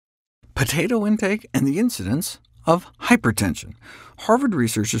potato intake and the incidence of hypertension. Harvard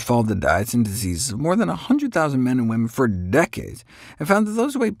researchers followed the diets and diseases of more than 100,000 men and women for decades, and found that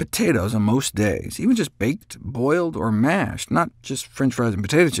those who ate potatoes on most days, even just baked, boiled, or mashed, not just French fries and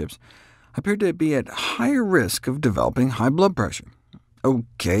potato chips, appeared to be at higher risk of developing high blood pressure.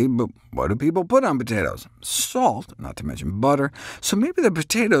 OK, but what do people put on potatoes? Salt, not to mention butter, so maybe the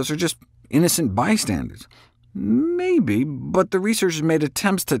potatoes are just innocent bystanders. Maybe, but the researchers made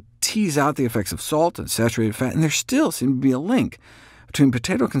attempts to tease out the effects of salt and saturated fat, and there still seemed to be a link between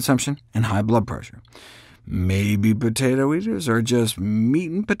potato consumption and high blood pressure. Maybe potato eaters are just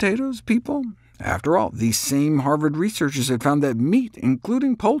meat and potatoes people? After all, these same Harvard researchers had found that meat,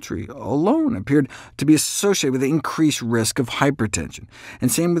 including poultry, alone appeared to be associated with an increased risk of hypertension,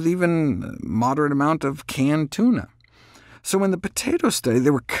 and same with even a moderate amount of canned tuna. So in the potato study, they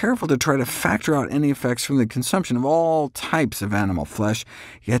were careful to try to factor out any effects from the consumption of all types of animal flesh,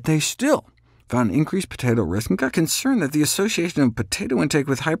 yet they still found increased potato risk and got concerned that the association of potato intake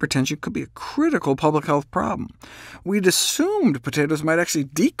with hypertension could be a critical public health problem. We'd assumed potatoes might actually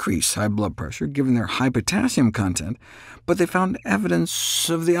decrease high blood pressure, given their high potassium content, but they found evidence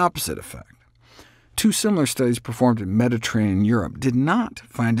of the opposite effect. Two similar studies performed in Mediterranean Europe did not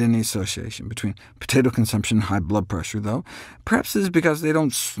find any association between potato consumption and high blood pressure, though. Perhaps this is because they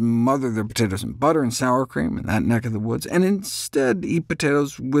don't smother their potatoes in butter and sour cream in that neck of the woods, and instead eat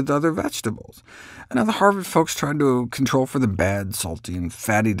potatoes with other vegetables. Now, the Harvard folks tried to control for the bad, salty, and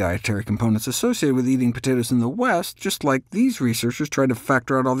fatty dietary components associated with eating potatoes in the West, just like these researchers tried to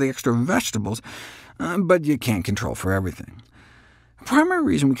factor out all the extra vegetables, but you can't control for everything. The primary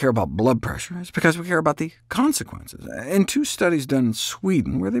reason we care about blood pressure is because we care about the consequences. In two studies done in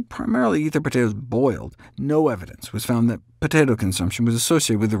Sweden, where they primarily eat their potatoes boiled, no evidence was found that potato consumption was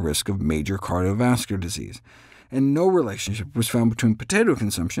associated with the risk of major cardiovascular disease, and no relationship was found between potato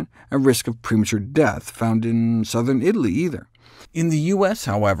consumption and risk of premature death found in southern Italy either. In the U.S.,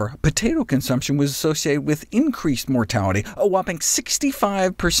 however, potato consumption was associated with increased mortality, a whopping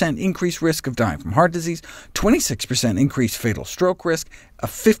 65% increased risk of dying from heart disease, 26% increased fatal stroke risk, a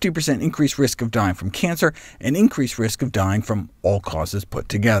 50% increased risk of dying from cancer, and increased risk of dying from all causes put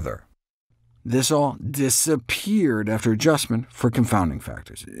together. This all disappeared after adjustment for confounding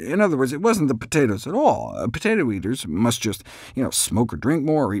factors. In other words, it wasn't the potatoes at all. Potato eaters must just smoke or drink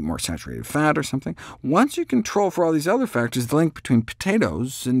more, or eat more saturated fat or something. Once you control for all these other factors, the link between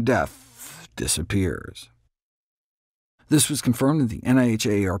potatoes and death disappears. This was confirmed in the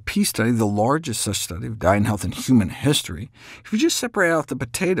NIH-AARP study, the largest such study of diet and health in human history. If you just separate out the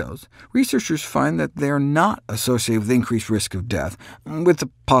potatoes, researchers find that they are not associated with increased risk of death, with the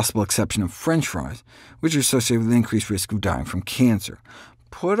possible exception of French fries, which are associated with increased risk of dying from cancer.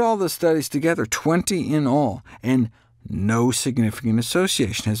 Put all the studies together, 20 in all, and no significant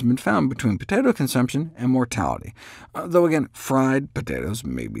association has been found between potato consumption and mortality, though again, fried potatoes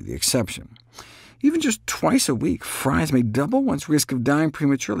may be the exception. Even just twice a week, fries may double one's risk of dying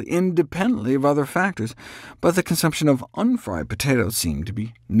prematurely, independently of other factors, but the consumption of unfried potatoes seemed to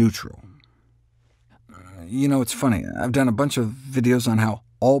be neutral. It's funny, I've done a bunch of videos on how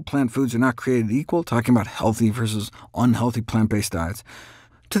all plant foods are not created equal, talking about healthy versus unhealthy plant-based diets.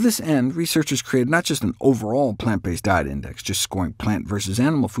 To this end, researchers created not just an overall plant-based diet index, just scoring plant versus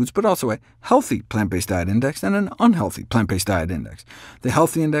animal foods, but also a healthy plant-based diet index and an unhealthy plant-based diet index. The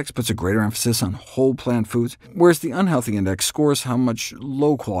healthy index puts a greater emphasis on whole plant foods, whereas the unhealthy index scores how much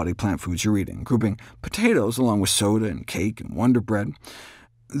low-quality plant foods you're eating, grouping potatoes along with soda and cake and Wonder Bread.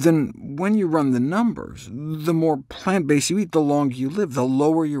 Then when you run the numbers, the more plant-based you eat, the longer you live, the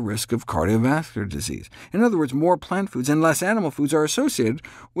lower your risk of cardiovascular disease. In other words, more plant foods and less animal foods are associated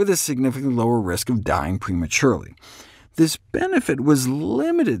with a significantly lower risk of dying prematurely. This benefit was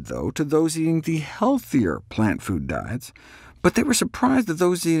limited, though, to those eating the healthier plant food diets, but they were surprised that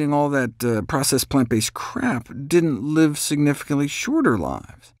those eating all that processed plant-based crap didn't live significantly shorter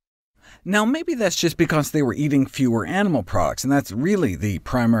lives. Now, maybe that's just because they were eating fewer animal products, and that's really the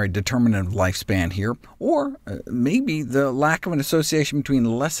primary determinant of lifespan here. Or maybe the lack of an association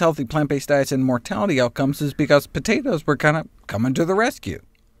between less healthy plant-based diets and mortality outcomes is because potatoes were kind of coming to the rescue.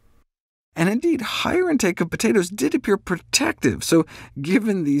 And indeed, higher intake of potatoes did appear protective, so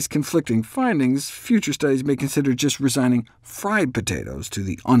given these conflicting findings, future studies may consider just resigning fried potatoes to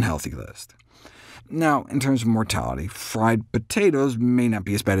the unhealthy list. Now, in terms of mortality, fried potatoes may not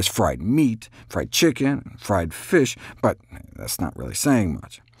be as bad as fried meat, fried chicken, and fried fish, but that's not really saying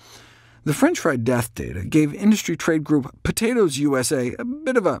much. The French fry death data gave industry trade group Potatoes USA a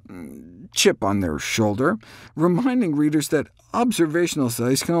bit of a chip on their shoulder, reminding readers that observational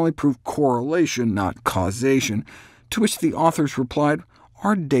studies can only prove correlation, not causation, to which the authors replied,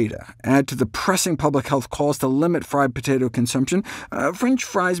 hard data add to the pressing public health calls to limit fried potato consumption, French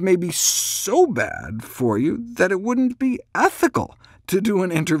fries may be so bad for you that it wouldn't be ethical to do an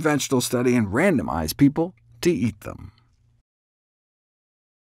interventional study and randomize people to eat them.